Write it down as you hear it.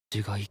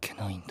You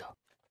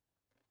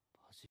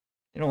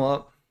know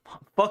what? I'm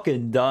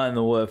fucking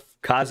done with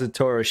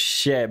Kazutora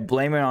shit.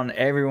 Blame it on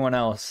everyone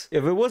else.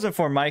 If it wasn't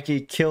for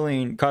Mikey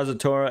killing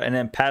Kazutora and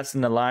then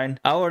passing the line,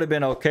 I would have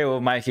been okay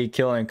with Mikey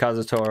killing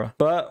Kazutora.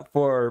 But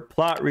for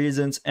plot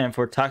reasons and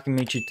for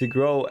Takemichi to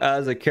grow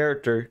as a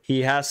character,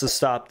 he has to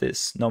stop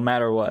this no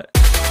matter what.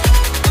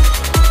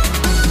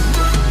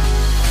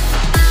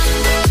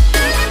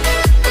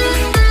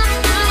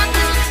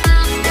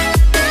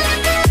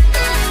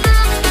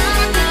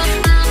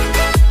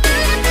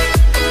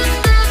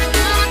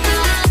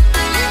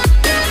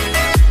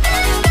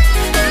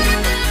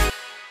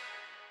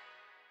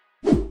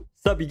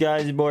 What's up, you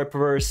guys? Your boy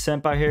Perverse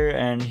Senpai here,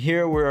 and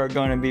here we are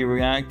going to be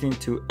reacting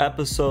to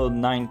episode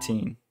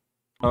 19.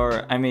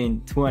 Or, I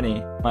mean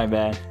 20, my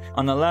bad.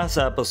 On the last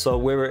episode,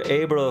 we were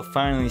able to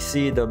finally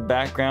see the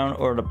background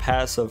or the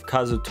past of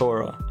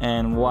Kazutora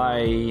and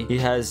why he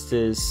has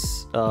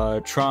this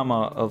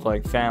trauma of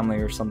like family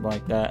or something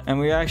like that. And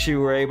we actually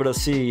were able to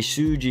see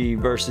Shuji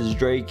versus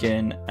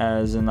Draken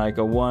as in like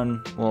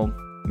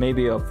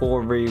maybe a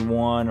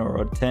 4v1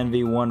 or a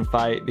 10v1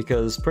 fight,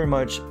 because pretty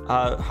much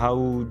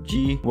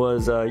Hauji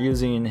was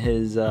using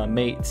his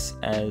mates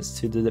as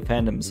to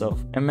defend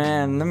himself. And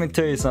man, let me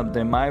tell you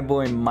something, my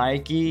boy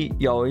Mikey,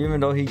 yo, even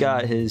though he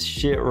got his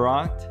shit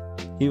rocked,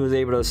 he was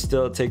able to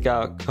still take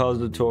out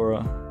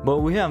Kazutora. But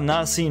we have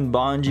not seen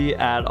Banji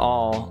at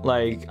all.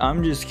 Like,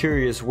 I'm just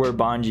curious where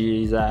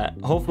Banji is at.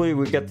 Hopefully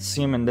we get to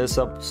see him in this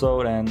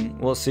episode and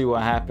we'll see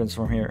what happens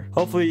from here.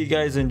 Hopefully you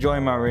guys enjoy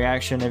my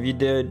reaction. If you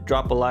did,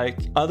 drop a like.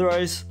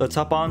 Otherwise, let's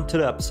hop on to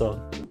the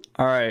episode.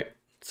 Alright,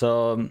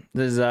 so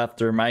this is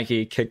after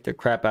Mikey kicked the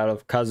crap out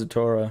of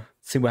Kazutora.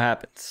 See what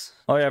happens.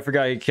 Oh yeah, I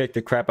forgot he kicked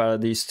the crap out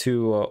of these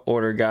two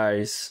order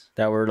guys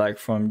that were like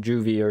from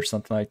Juvie or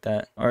something like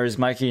that. Or is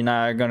Mikey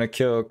not gonna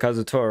kill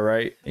Kazutora,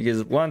 right?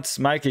 Because once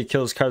Mikey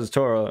kills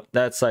Kazutora,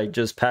 that's like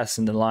just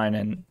passing the line.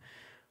 And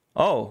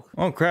oh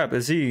crap,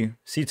 is he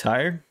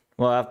tired?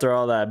 Well, after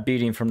all that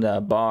beating from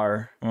that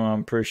bar, well,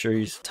 I'm pretty sure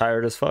he's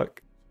tired as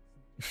fuck.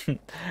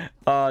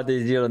 Oh,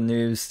 these little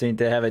noobs think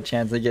they have a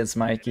chance against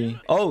Mikey.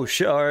 Oh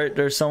shit, alright,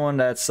 there's someone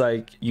that's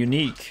like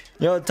unique.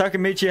 Yo,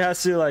 Takemichi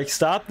has to like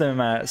stop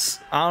them as.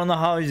 I don't know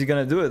how he's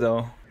gonna do it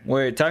though.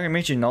 Wait,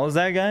 Takemichi knows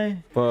that guy?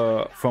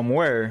 But from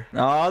where?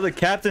 All the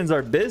captains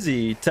are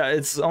busy.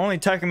 It's only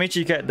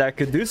Takemichi that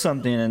could do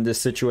something in this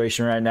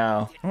situation right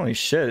now. Holy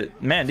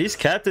shit. Man, these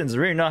captains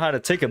really know how to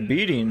take a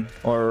beating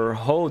or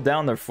hold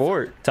down their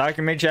fort.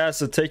 Takemichi has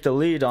to take the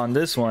lead on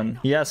this one.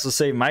 He has to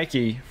save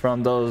Mikey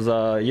from those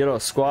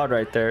squad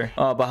right there.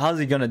 But how's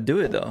he gonna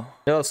do it though?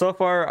 Yo, so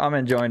far I'm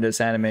enjoying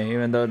this anime,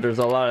 even though there's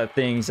a lot of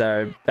things that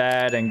are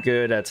bad and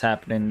good that's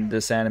happening in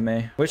this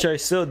anime, which I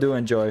still do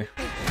enjoy.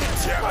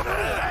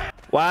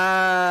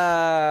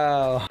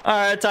 Wow.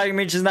 Alright,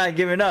 Takemichi's not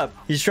giving up.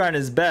 He's trying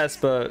his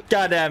best, but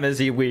goddamn is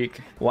he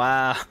weak.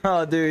 Wow.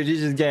 Oh, dude,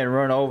 he's just getting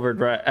run over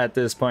right at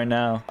this point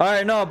now.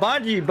 Alright, no,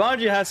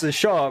 Banji has to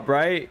show up,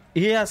 right?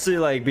 He has to,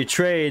 like,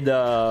 betray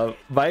the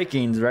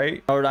Vikings,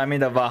 right? Or, I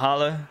mean, the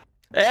Valhalla.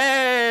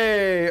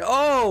 Hey!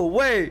 Oh,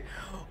 wait.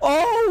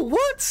 Oh,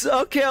 what?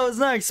 Okay, I was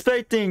not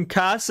expecting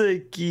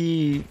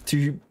Kaseki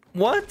to...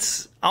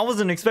 What? I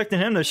wasn't expecting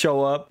him to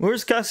show up.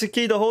 Where's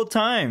Kaseki the whole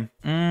time?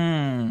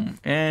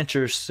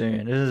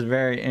 Interesting. This is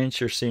very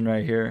interesting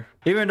right here.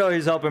 Even though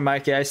he's helping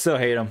Mikey, I still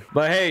hate him.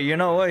 But hey, you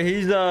know what?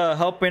 He's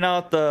helping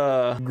out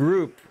the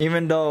group,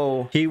 even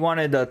though he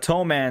wanted the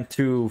Toe Man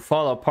to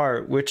fall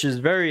apart, which is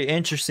very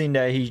interesting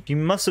that he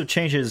must have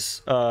changed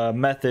his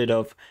method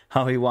of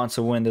how he wants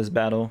to win this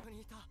battle.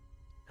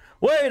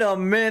 Wait a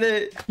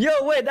minute. Yo,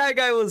 wait, that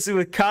guy was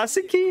with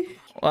Kaseki?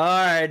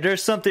 Alright,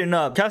 there's something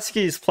up.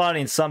 Kaseki is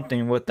plotting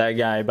something with that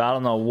guy, but I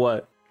don't know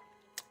what.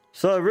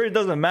 So it really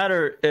doesn't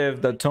matter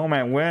if the Toe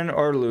Man win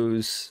or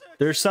lose.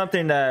 There's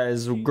something that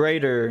is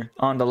greater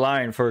on the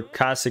line for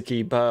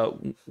Kaseki, but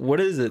what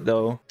is it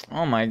though?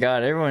 Oh my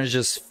god, everyone's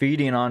just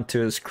feeding onto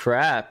his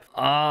crap.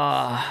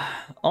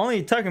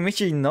 Only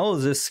Takemichi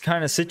knows this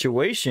kind of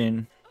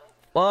situation.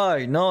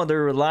 Fuck, no,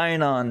 they're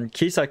relying on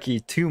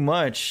Kisaki too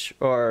much,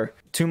 or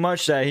too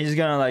much that he's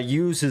gonna like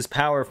use his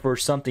power for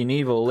something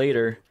evil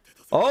later.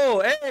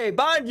 Oh, hey,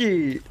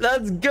 Banji!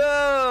 Let's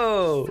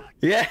go!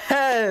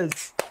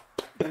 Yes!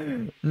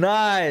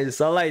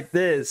 Nice, I like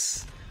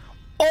this.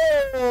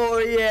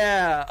 Oh,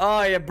 yeah!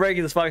 Oh, you're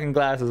breaking his fucking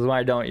glasses,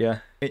 why don't you?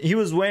 He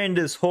was waiting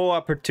this whole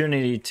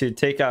opportunity to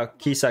take out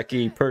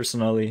Kisaki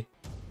personally.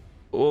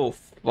 Oh,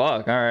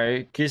 fuck,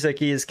 alright.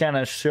 Kisaki is kind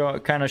of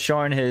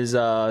showing his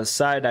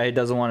side that he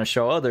doesn't want to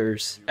show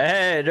others.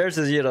 Hey, there's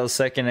his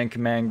second in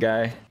command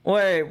guy.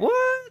 Wait, what?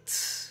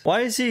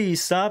 Why is he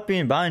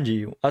stopping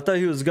Banji? I thought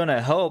he was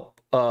gonna help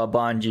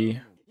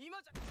Banji.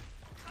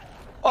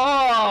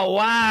 Oh,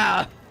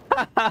 wow!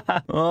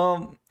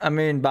 Well, I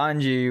mean,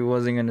 Banji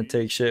wasn't gonna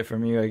take shit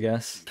from you, I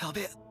guess.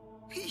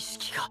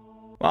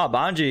 Wow,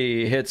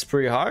 Banji hits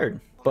pretty hard.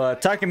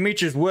 But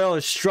Takemichi's will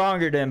is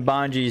stronger than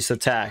Banji's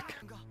attack.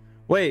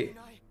 Wait.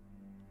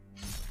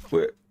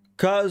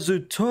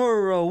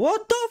 Kazutora,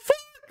 what the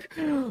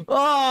fuck?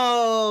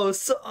 Oh,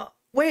 so...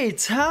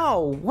 Wait, how?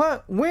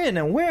 What? When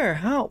and where?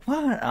 How?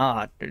 What?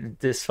 Ah,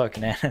 this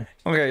fucking anime.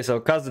 Okay, so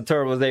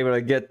Kazutora was able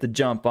to get the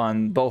jump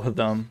on both of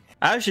them.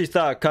 I actually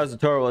thought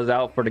Kazutora was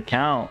out for the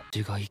count.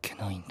 You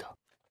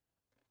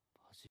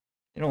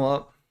know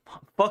what? I'm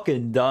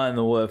fucking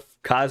done with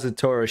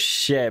Kazutora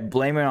shit.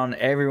 Blame it on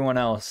everyone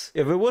else.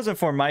 If it wasn't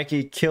for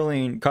Mikey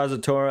killing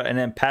Kazutora and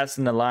then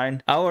passing the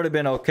line, I would have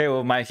been okay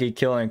with Mikey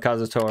killing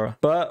Kazutora.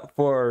 But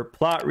for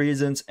plot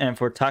reasons and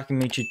for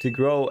Takemichi to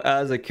grow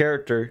as a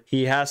character,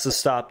 he has to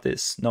stop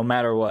this no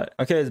matter what.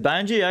 Okay, is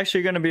Banji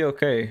actually gonna be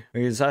okay?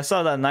 Because I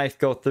saw that knife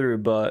go through,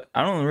 but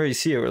I don't really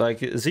see it.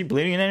 Like, is he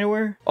bleeding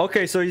anywhere?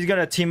 Okay, so he's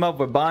gonna team up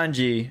with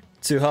Banji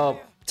to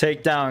help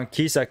take down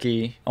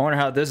Kisaki. I wonder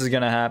how this is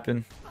gonna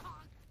happen.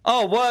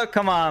 Oh, what?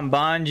 Come on,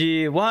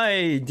 Banji.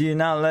 Why do you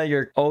not let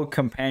your old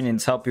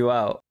companions help you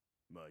out?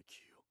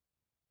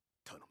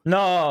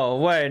 No,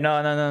 wait.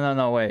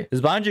 No, wait.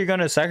 Is Banji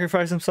gonna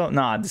sacrifice himself?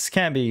 Nah, this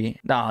can't be.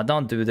 Nah,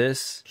 don't do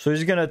this. So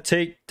he's gonna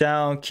take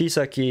down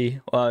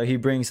Kisaki while he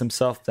brings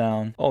himself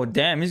down. Oh,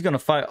 damn. He's gonna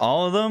fight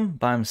all of them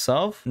by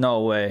himself? No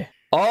way.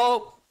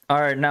 Oh!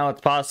 Alright, now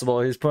it's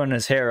possible. He's putting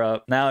his hair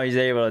up. Now he's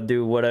able to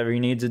do whatever he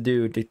needs to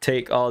do to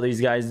take all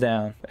these guys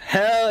down.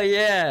 Hell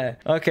yeah!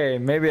 Okay,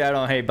 maybe I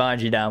don't hate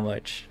Banji that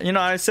much. You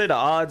know, I say the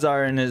odds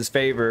are in his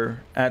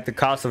favor at the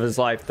cost of his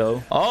life,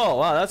 though. Oh,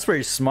 wow, that's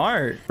pretty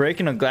smart.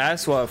 Breaking a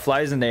glass while it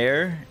flies in the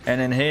air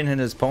and then hitting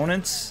his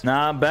opponents.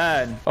 Not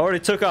bad. Already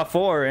took out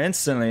 4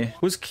 instantly.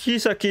 Who's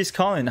Kisaki's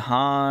calling?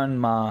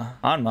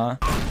 Hanma.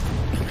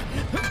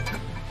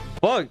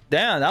 Fuck,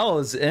 damn, that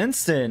was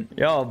instant.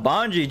 Yo,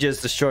 Banji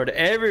just destroyed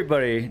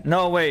everybody.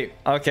 No, wait.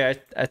 Okay,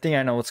 I think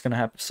I know what's gonna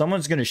happen.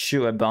 Someone's gonna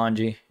shoot at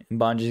Banji, and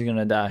Banji's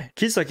gonna die.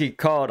 Kisaki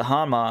called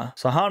Hanma.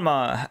 So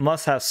Hanma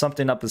must have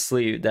something up his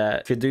sleeve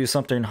that could do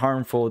something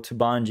harmful to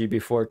Banji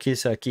before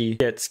Kisaki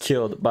gets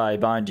killed by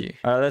Banji.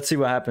 Alright, let's see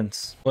what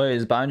happens. Wait,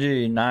 is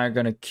Banji not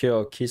gonna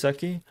kill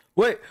Kisaki?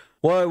 Wait.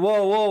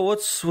 Whoa,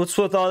 what's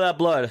with all that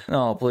blood?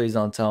 Oh, please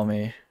don't tell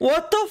me.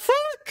 What the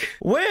fuck?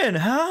 When?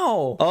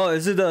 How? Oh,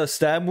 is it a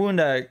stab wound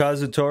that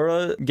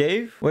Kazutora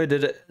gave? Wait,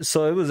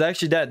 so it was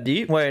actually that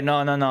deep? Wait,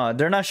 no.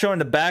 They're not showing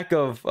the back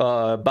of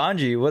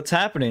Banji. What's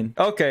happening?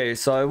 Okay,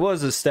 so it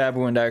was a stab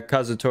wound that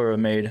Kazutora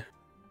made.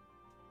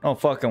 No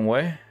fucking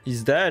way.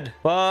 He's dead.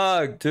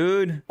 Fuck,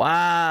 dude.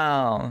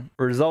 Wow.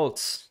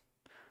 Results.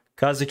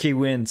 Kazuki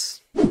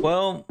wins.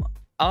 Well,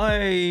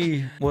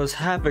 I was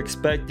half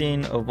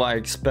expecting of what I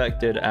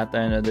expected at the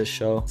end of this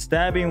show.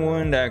 Stabbing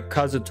wound that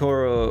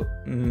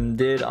Kazutora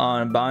did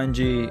on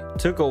Banji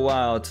took a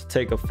while to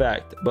take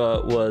effect,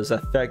 but was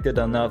affected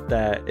enough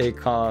that it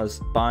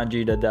caused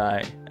Banji to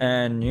die.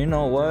 And you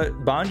know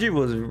what? Banji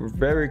was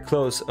very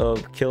close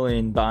of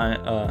killing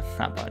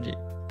Kisaki.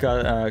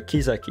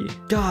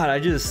 God, I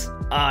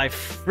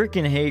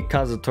freaking hate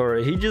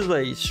Kazutora. He just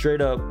like straight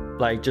up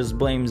like just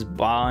blames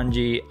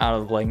Banji out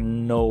of like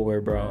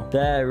nowhere, bro.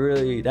 That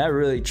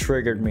really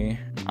triggered me.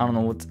 I don't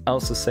know what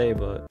else to say,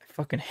 but I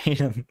fucking hate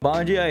him.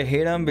 Banji, I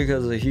hate him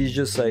because he's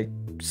just like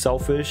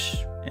selfish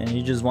and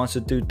he just wants to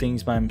do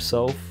things by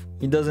himself.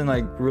 He doesn't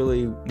like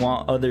really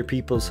want other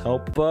people's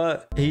help,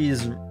 but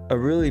he's a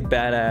really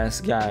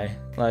badass guy.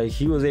 Like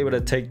he was able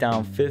to take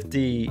down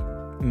 50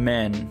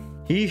 men.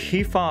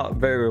 He fought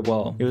very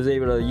well. He was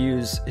able to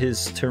use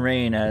his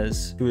terrain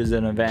as to his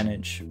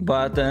advantage.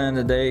 But at the end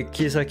of the day,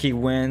 Kisaki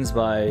wins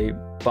by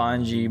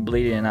Banji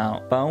bleeding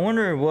out. But I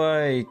wonder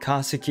why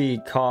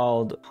Kasaki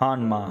called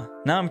Hanma.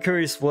 Now I'm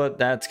curious what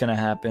that's gonna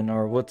happen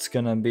or what's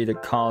gonna be the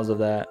cause of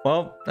that.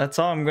 Well, that's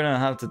all I'm gonna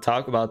have to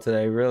talk about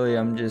today. Really,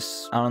 I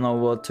don't know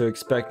what to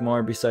expect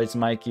more besides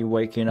Mikey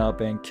waking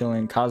up and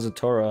killing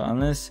Kazutora.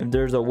 Unless if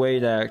there's a way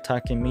that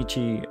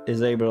Takemichi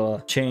is able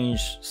to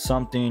change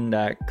something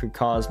that could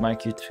cause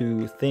Mikey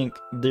to think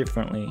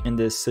differently in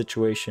this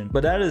situation.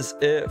 But that is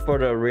it for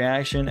the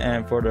reaction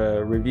and for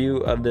the review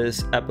of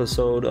this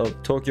episode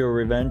of Tokyo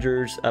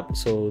Revengers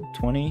episode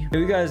 20. If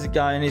you guys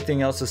got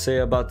anything else to say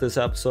about this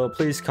episode,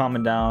 please comment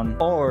down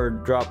or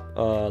drop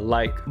a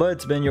like. But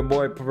it's been your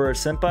boy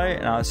Perverse Senpai,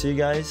 and I'll see you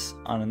guys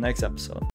on the next episode.